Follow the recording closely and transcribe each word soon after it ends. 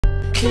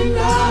Can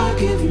I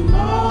give you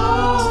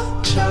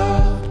more,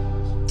 child?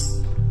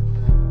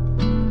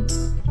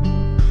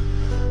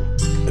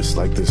 It's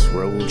like this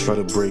world will try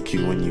to break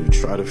you when you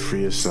try to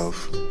free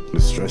yourself. The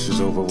stress is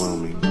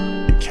overwhelming.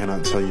 You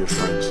cannot tell your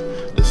friends.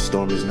 The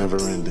storm is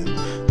never ending.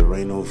 The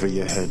rain over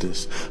your head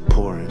is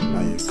pouring.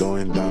 Now you're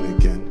going down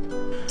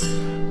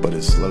again. But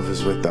its love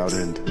is without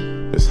end.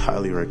 It's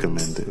highly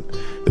recommended.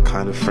 The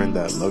kind of friend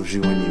that loves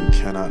you when you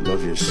cannot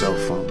love yourself.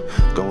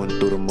 I'm going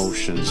through the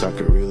motions. I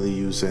could really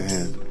use a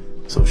hand.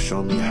 So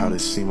show me how to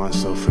see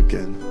myself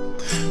again.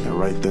 And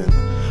right then,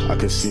 I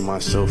could see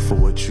myself for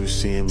what you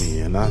see in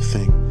me. And I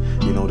think,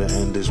 you know, the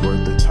end is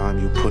worth the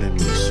time you put in me.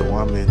 So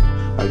I'm in.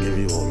 I give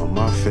you all of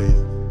my faith.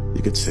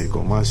 You could take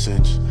all my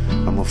sins.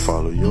 I'ma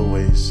follow your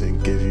ways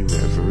and give you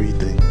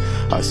everything.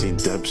 I seen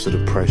depths of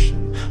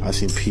depression. I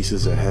seen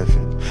pieces of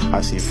heaven.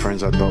 I seen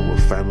friends I thought were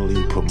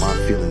family put my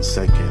feelings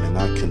second, and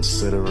I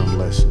consider them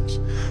lessons.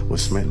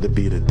 What's meant to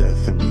be the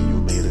death in me,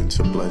 you made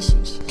into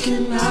blessings.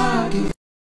 Can I give